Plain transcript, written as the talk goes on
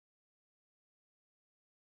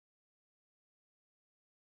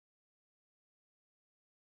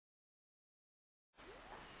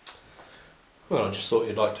Well, I just thought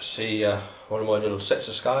you'd like to see one of my little sets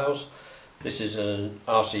of scales. This is an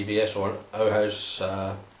RCBS or an Ohaus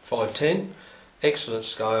 510. Excellent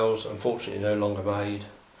scales, unfortunately no longer made.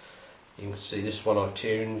 You can see this one I've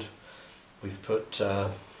tuned. We've put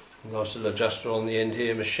a nice little adjuster on the end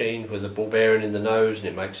here, machined with a ball bearing in the nose, and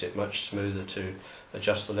it makes it much smoother to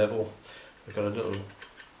adjust the level. We've got a little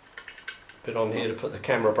bit on here to put the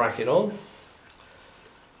camera bracket on.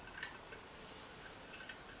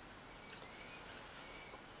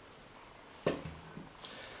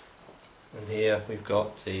 And here we've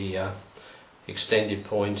got the extended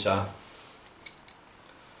pointer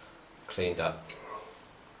cleaned up.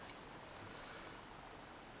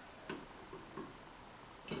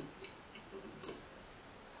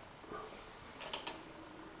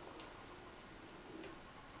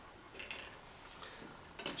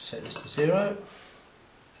 Set this to 0.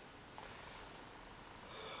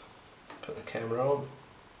 Put the camera on.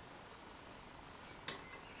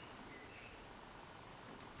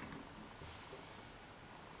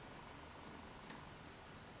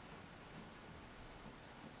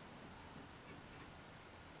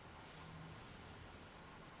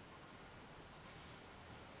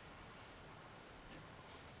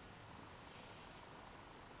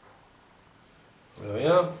 There we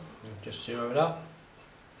are, just zero it up.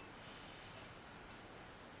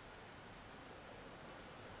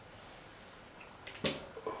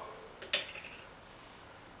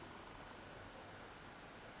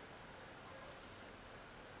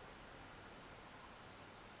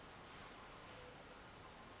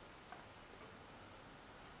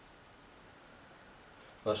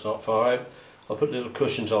 That's not far out. I'll put little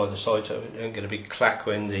cushions either side so it ain't going to be clack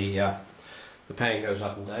when the pan goes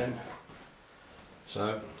up and down.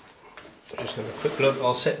 So, I'm just going to quick look.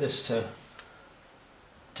 I'll set this to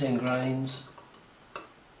 10 grains.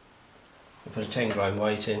 I'll put a 10 grain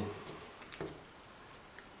weight in.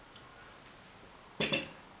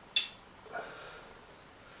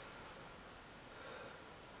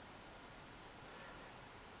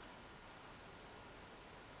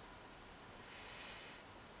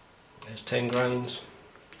 There's 10 grains.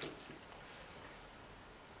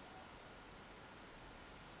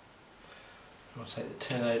 I'll take the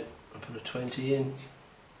 10 out and put a 20 in.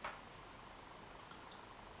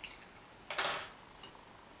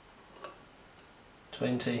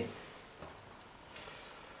 $20.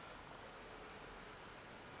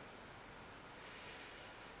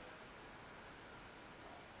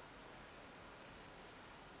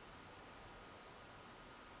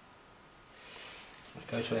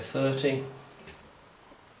 Go to a 30.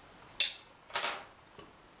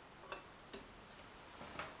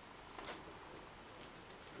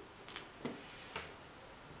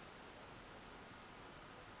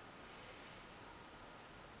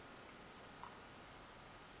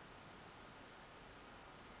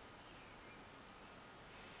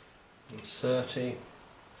 And 30.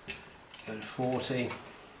 Go to 40.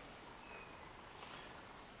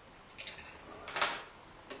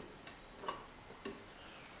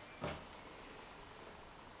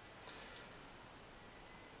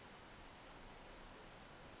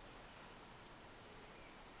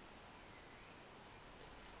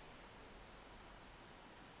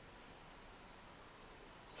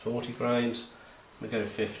 $40 grains. We go to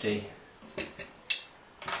 50.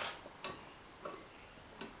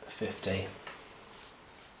 50.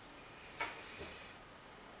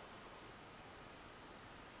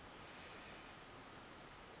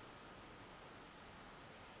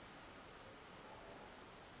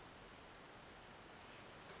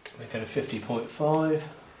 We go to 50.5.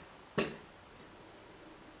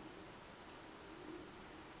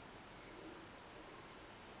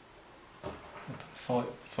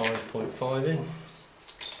 5.5 in.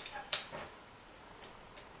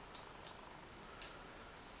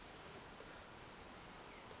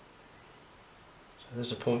 So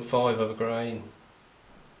there's a 0.5 of a grain,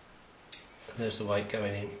 and there's the weight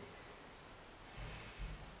going in.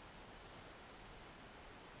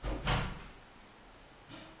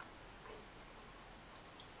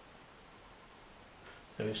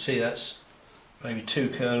 And you can see that's maybe 2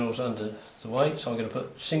 kernels under the weight, so I'm going to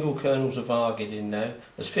put single kernels of argid in now.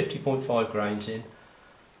 There's 50.5 grains in.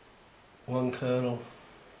 1 kernel,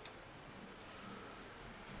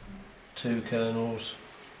 2 kernels,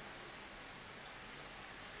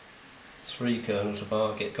 3 kernels of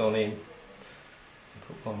argid gone in. And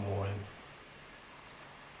put 1 more in.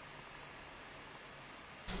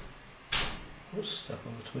 Oops, stuck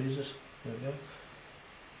on the tweezers. There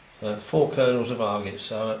we go. 4 kernels of argid.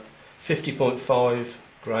 So 50.5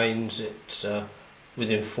 grains, it's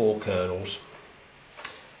within 4 kernels,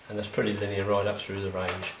 and that's pretty linear right up through the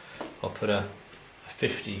range. I'll put a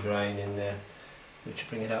 50 grain in there, which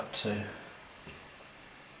bring it up to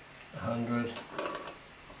 100.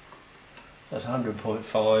 That's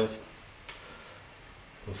 100.5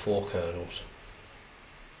 and 4 kernels.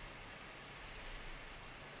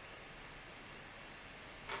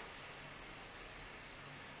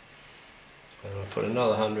 And I'll put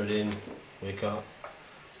another 100 in, we got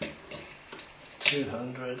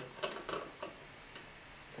 200,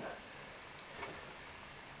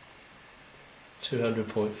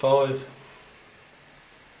 200.5,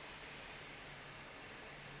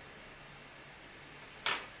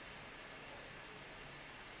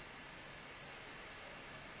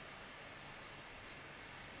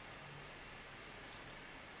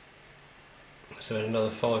 so another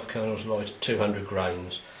 5 kernels light at 200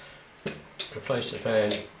 grains. Replace the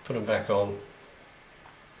fan, put them back on.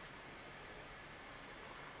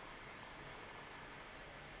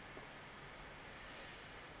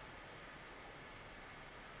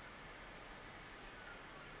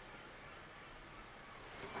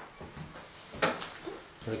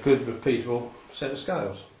 And a good repeatable set of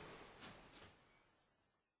scales.